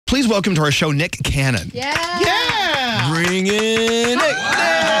Please welcome to our show, Nick Cannon. Yeah! Bring in Nick.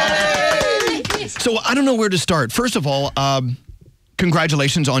 So I don't know where to start. First of all,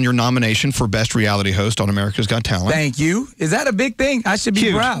 congratulations on your nomination for Best Reality Host on America's Got Talent. Thank you. Is that a big thing? I should be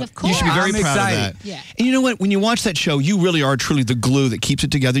Huge. proud. Of course. You should be very I'm proud excited. of that. Yeah. And you know what? When you watch that show, you really are truly the glue that keeps it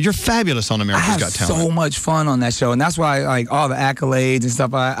together. You're fabulous on I America's have Got Talent. so much fun on that show, and that's why, like, all the accolades and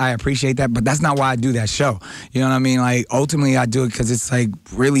stuff, I appreciate that, but that's not why I do that show. You know what I mean? Like, ultimately, I do it because it's, like,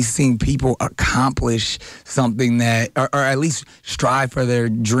 really seeing people accomplish something that, or at least strive for their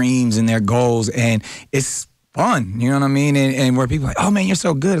dreams and their goals, and it's fun, you know what I mean? And where people are like, oh, man, you're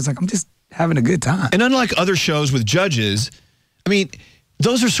so good. It's like, I'm just having a good time. And unlike other shows with judges, I mean,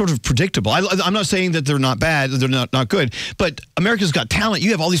 those are sort of predictable. I'm not saying that they're not bad, they're not good, but America's Got Talent,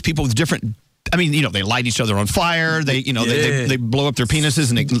 you have all these people with different, I mean, you know, they light each other on fire, they blow up their penises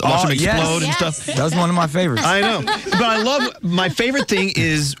and they watch them explode and stuff. That's one of my favorites. I know. But I love, my favorite thing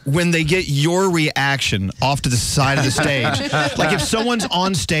is when they get your reaction off to the side of the stage. Like if someone's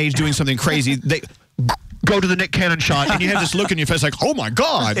on stage doing something crazy, they go to the Nick Cannon shot, and you have this look in your face like, oh, my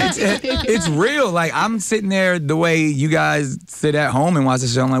God. It's real. Like, I'm sitting there the way you guys sit at home and watch the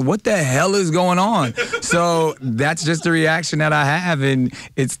show. I'm like, what the hell is going on? So that's just the reaction that I have, and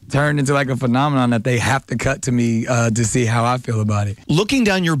it's turned into like a phenomenon that they have to cut to me to see how I feel about it. Looking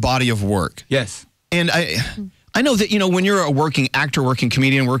down your body of work. Yes. And I know that, you know, when you're a working actor, working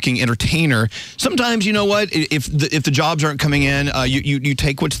comedian, working entertainer, sometimes, you know what, if the jobs aren't coming in, you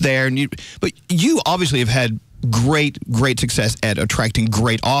take what's there. But you obviously have had great success at attracting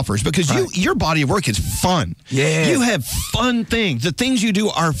great offers because your body of work is fun. Yeah. You have fun things. The things you do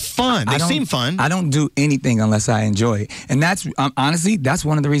are fun. They seem fun. I don't do anything unless I enjoy it. And that's, honestly, that's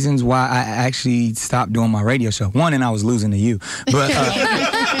one of the reasons why I actually stopped doing my radio show. One, and I was losing to you. But, and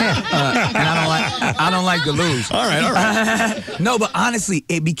I don't like to lose. All right. No, but honestly,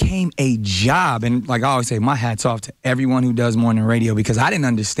 it became a job. And like I always say, my hat's off to everyone who does morning radio because I didn't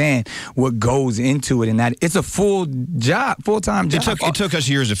understand what goes into it and that it's a full-time job. It took us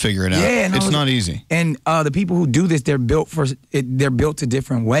years to figure it out. Yeah, it's not easy. And the people who do this, they're built a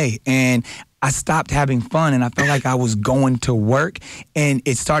different way. And I stopped having fun, and I felt like I was going to work, and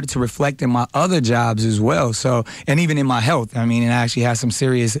it started to reflect in my other jobs as well. So, and even in my health. I mean, and I actually had some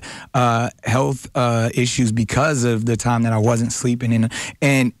serious health issues because of the time that I wasn't sleeping.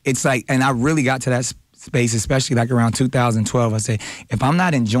 And it's like, and I really got to that space, especially like around 2012. I said, if I'm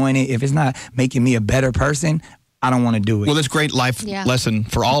not enjoying it, if it's not making me a better person, I don't want to do it. Well, that's a great life lesson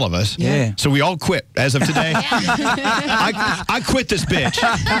for all of us. Yeah. So we all quit as of today. I quit this bitch.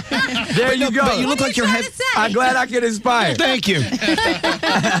 There you go. But you look like your head. I'm glad I could inspire. Thank you.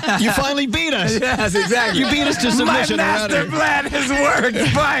 You finally beat us. Yes, exactly. You beat us to submission. My master plan has worked,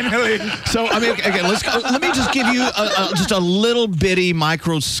 finally. So, I mean, okay, let me just give you just a little bitty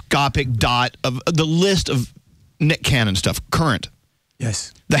microscopic dot of the list of Nick Cannon stuff, current.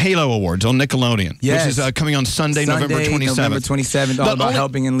 Yes. The Halo Awards on Nickelodeon, yes. which is coming on Sunday, November 27th. November 27th, all about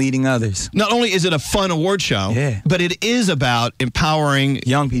helping and leading others. Not only is it a fun award show, but it is about empowering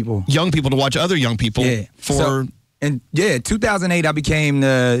young people to watch other young people And 2008, I became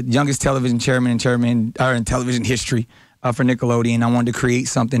the youngest television chairman in television history for Nickelodeon. I wanted to create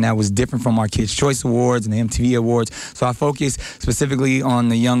something that was different from our Kids' Choice Awards and the MTV Awards. So I focused specifically on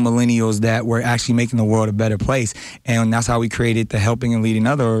the young millennials that were actually making the world a better place. And that's how we created the Helping and Leading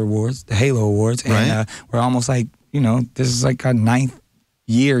Other Awards, the Halo Awards. And we're almost like, this is like our 9th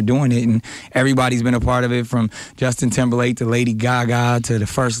year doing it, and everybody's been a part of it, from Justin Timberlake to Lady Gaga to the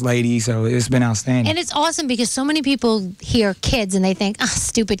First Lady. So it's been outstanding. And it's awesome because so many people hear kids and they think,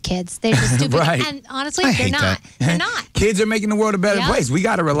 stupid kids. They're just stupid. And honestly, they're not. They're not. Kids are making the world a better place. We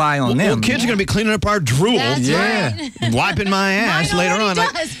got to rely on them. Well, kids are going to be cleaning up our drool. That's right. Wiping my ass later on.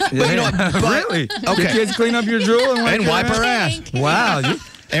 Really? Okay. Your kids clean up your drool and wipe her ass. Wow.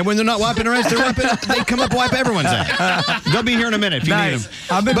 And when they're not wiping their ass, they come up and wipe everyone's ass. They'll be here in a minute if you need them.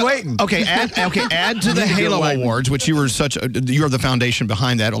 I've been waiting. Okay, add to the Halo Awards, which you're the foundation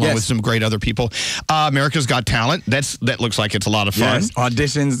behind that, along with some great other people. America's Got Talent. That looks like it's a lot of fun. Yes.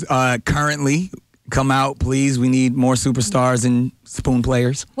 Auditions currently. Come out, please. We need more superstars and spoon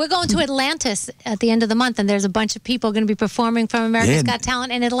players. We're going to Atlantis at the end of the month, and there's a bunch of people going to be performing from America's Got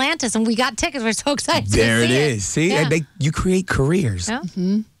Talent in Atlantis, and we got tickets. We're so excited to see it. There it is. See, you create careers. Yeah.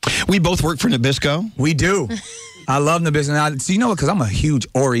 We both work for Nabisco. We do. I love Nabisco. So you know what? Because I'm a huge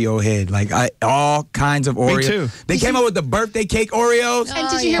Oreo head. Like all kinds of Oreos. Me too. They came out with the birthday cake Oreos. And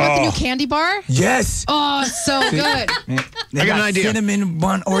did you hear about the new candy bar? Yes. Oh, so good. They I got an idea. Cinnamon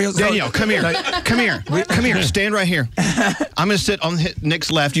bun Oreos. Danielle, come here. Come here. Come here. Stand right here. I'm going to sit on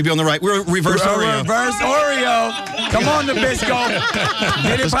Nick's left. You be on the right. We're reverse Oreo. Reverse Oreo. Come on, Nabisco.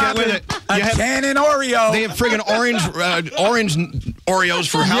 Get it Let's get with it. A cannon Oreo. They have friggin' orange Oreos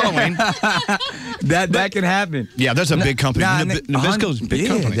for Halloween. That can happen. Yeah, that's a big company. Nabisco's a big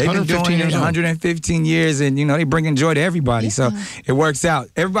company. They've been doing it 115 years, and they bringing joy to everybody. So it works out.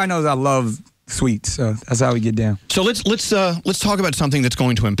 Everybody knows I love sweets, so that's how we get down. So let's talk about something that's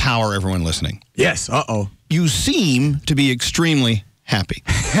going to empower everyone listening. Yes. You seem to be extremely happy.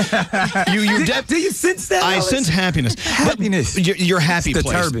 Do you sense that? I sense happiness. Happiness. Your happy it's the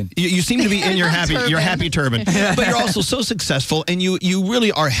place. turban. You seem to be in your happy turban. But you're also so successful, and you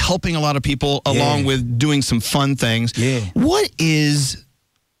really are helping a lot of people along with doing some fun things. Yeah. What is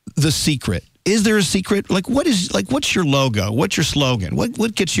the secret? Is there a secret? What's your logo? What's your slogan?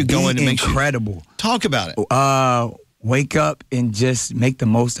 What gets you going? Being incredible. Talk about it. Wake up and just make the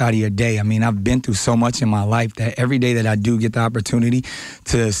most out of your day. I mean, I've been through so much in my life that every day that I do get the opportunity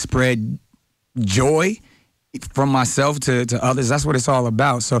to spread joy from myself to others, that's what it's all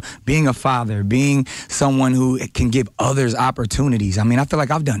about. So being a father, being someone who can give others opportunities. I mean, I feel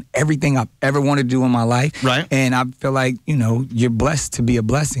like I've done everything I've ever wanted to do in my life. Right. And I feel like, you're blessed to be a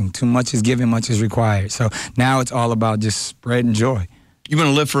blessing. Too much is given, much is required. So now it's all about just spreading joy. You want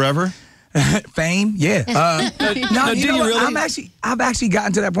to live forever? Fame, yeah. No, do you really? I've actually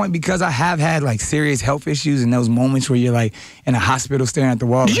gotten to that point because I have had serious health issues and those moments where you're in a hospital staring at the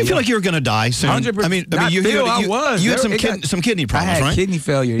wall. Did you feel like you were going to die soon? 100%. I mean, you had some kidney problems, I had right? kidney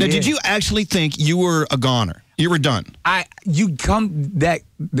failure. Now, did you actually think you were a goner? You were done. What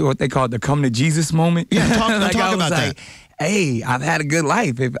they call it, the come to Jesus moment. Yeah, talk about that. Hey, I've had a good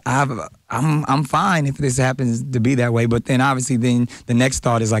life. I'm fine if this happens to be that way. But then obviously the next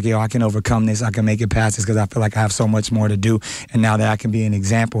thought is I can overcome this. I can make it past this because I feel like I have so much more to do. And now that I can be an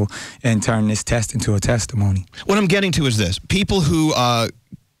example and turn this test into a testimony. What I'm getting to is this. People who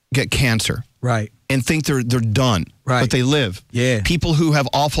get cancer. Right. And think they're done. Right. But they live. Yeah. People who have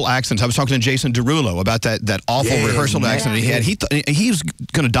awful accidents. I was talking to Jason Derulo about that awful rehearsal accident he had. He was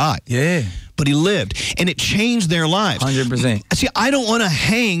going to die. Yeah. But he lived, and it changed their lives. 100%. See, I don't want to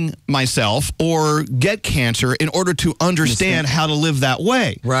hang myself or get cancer in order to understand how to live that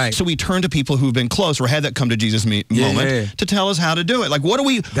way. Right. So we turn to people who've been close or had that come to Jesus moment to tell us how to do it. What are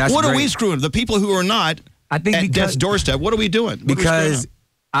we screwing? The people who are not at death's doorstep, what are we doing? Because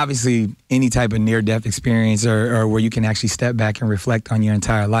obviously any type of near-death experience or where you can actually step back and reflect on your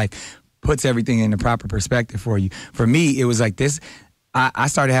entire life puts everything in the proper perspective for you. For me, it was like this. I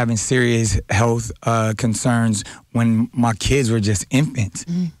started having serious health concerns when my kids were just infants.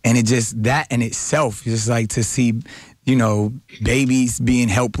 And that in itself, just to see, babies being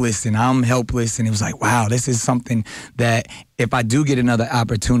helpless and I'm helpless. And it was like, wow, this is something that if I do get another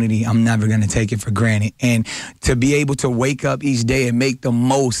opportunity, I'm never going to take it for granted. And to be able to wake up each day and make the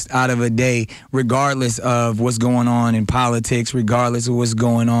most out of a day, regardless of what's going on in politics, regardless of what's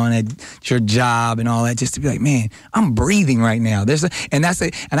going on at your job and all that, just to be like, man, I'm breathing right now. And I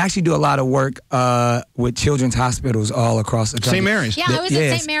actually do a lot of work with children's hospitals all across the country. St. Mary's. Yeah, I was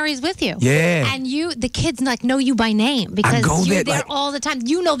at St. Mary's with you. Yeah. And the kids know you by name because you're there all the time.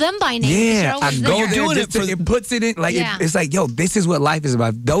 You know them by name. Yeah, I go there it puts it in, it's like, yo, this is what life is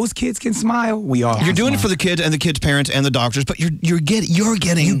about. If those kids can smile, we all You're doing it for the kids and the kids' parents and the doctors, but you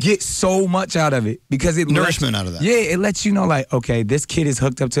get so much out of it because it nourishment out of that. Yeah, it lets you know okay, this kid is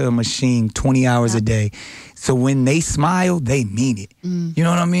hooked up to a machine 20 hours a day. So when they smile, they mean it. You know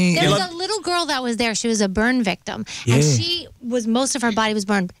what I mean? There was a little girl that was there. She was a burn victim. And most of her body was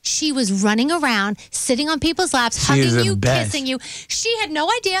burned. She was running around, sitting on people's laps, hugging you, kissing you. She had no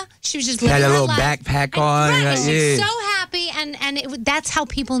idea. She was just living her life. Had a little backpack on. Right. She was so happy, and that's how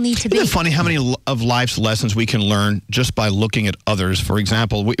people need to be. Isn't it funny how many of life's lessons we can learn just by looking at others? For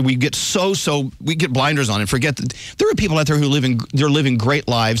example, we get we get blinders on and forget that there are people out there who they're living great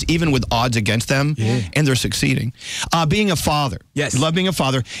lives, even with odds against them, and they're succeeding. Being a father. Yes. You love being a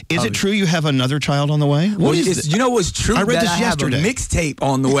father. Is it true you have another child on the way? You know what's true? I read this yesterday. I have a mixtape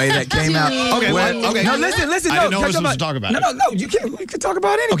on the way that came out. Okay. No, listen. I didn't know what was supposed to talk about. No. You can talk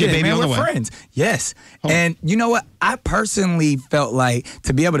about anything. Okay, baby, man. on the We're way. friends. Yes. And you know what? I personally felt like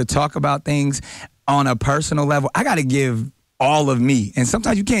to be able to talk about things on a personal level, I got to give all of me. And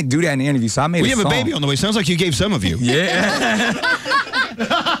sometimes you can't do that in the interview. So I made We have a baby on the way. Sounds like you gave some of you. Yeah.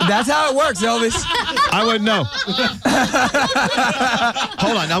 That's how it works, Elvis. I wouldn't know.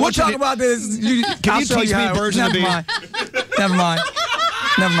 Hold on. Now, We'll talk about this. Can you teach me birds of the bee? Never mind.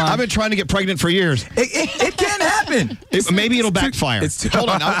 I've been trying to get pregnant for years. It can happen. Maybe it'll backfire. Hold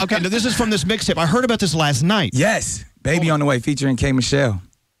on. Okay, now this is from this mixtape. I heard about this last night. Yes. Baby on the Way featuring K. Michelle.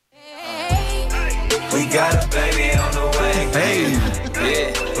 We got a baby on the way. Hey.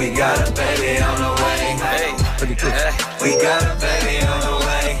 Yeah. We got a baby on the way. Hey. Look at this. We got a baby on the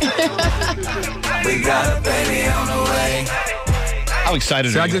way. We got a baby on the way. How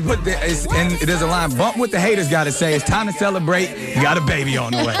excited so are I you? just put and there's a line, bump what the haters got to say. It's time to celebrate. You got a baby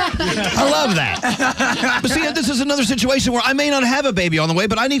on the way. I love that. But see, this is another situation where I may not have a baby on the way,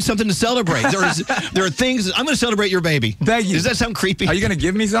 but I need something to celebrate. There are things, I'm going to celebrate your baby. Thank you. Does that sound creepy? Are you going to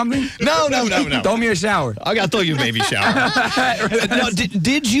give me something? No. Throw me a shower. I got to throw you a baby shower. Now,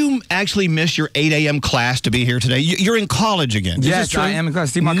 did you actually miss your 8 a.m. class to be here today? You're in college again. Yes, I am in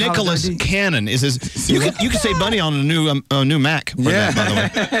class. See my Nicholas Cannon is his. You can save money on a new Mac. Yeah. That, by the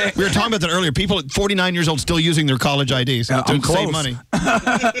way. We were talking about that earlier. People at 49 years old still using their college IDs to save money.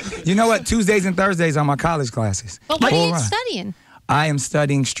 You know what? Tuesdays and Thursdays are my college classes. But what are you studying? I am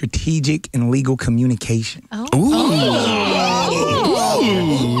studying strategic and legal communication. Oh.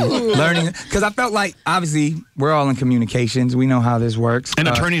 Ooh. Learning, because I felt like, obviously, we're all in communications. We know how this works. And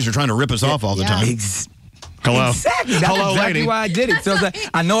attorneys are trying to rip us off all the time. Hello. Exactly. That's Hello, exactly lady. why I did it. So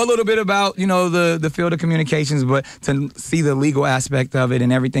I know a little bit about, the field of communications, but to see the legal aspect of it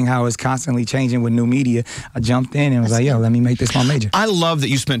and everything, how it's constantly changing with new media, I jumped in and was like, yo, let me make this my major. I love that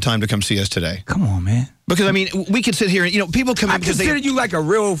you spent time to come see us today. Come on, man. Because, I mean, we could sit here and, people come in because I consider you like a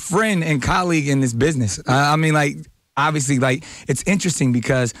real friend and colleague in this business. I mean, like, obviously, like, it's interesting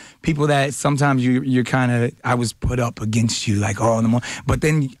because people that sometimes you're kind of, I was put up against you, like, all in the morning. But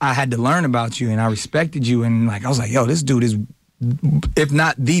then I had to learn about you, and I respected you, and, like, I was like, yo, this dude is, if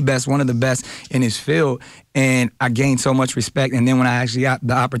not the best, one of the best in his field. And I gained so much respect. And then when I actually got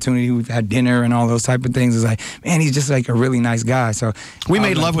the opportunity, we've had dinner and all those type of things, it's like, man, he's just like a really nice guy. So we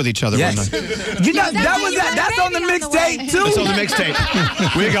made love with each other. Yes. That's on the mixtape too. That's on the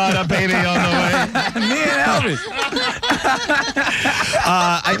mixtape. We got a baby on the way. Me and Elvis.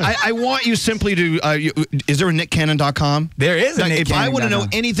 I want you simply to, is there a nickcannon.com? There is a If I want to know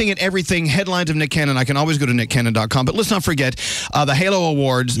anything and everything, headlines of Nick Cannon, I can always go to nickcannon.com. But let's not forget the Halo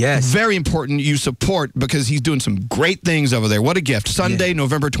Awards. Yes. Very important you support because he's doing some great things over there. What a gift. Sunday,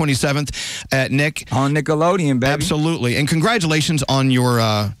 November 27th at Nick. On Nickelodeon, baby. Absolutely. And congratulations on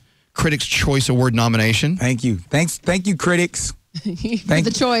your Critics' Choice Award nomination. Thank you. Thank you, critics. Thank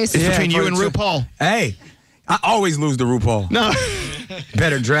the choice. It's between you and RuPaul. Hey, I always lose to RuPaul. No.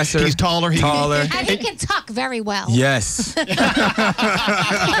 Better dresser. He's taller. Taller. And he can talk very well. Yes. Go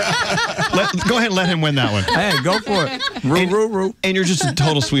ahead and let him win that one. Hey, go for it. Roo. And you're just a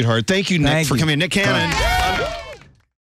total sweetheart. Thank you, Nick, for coming in. Nick Cannon.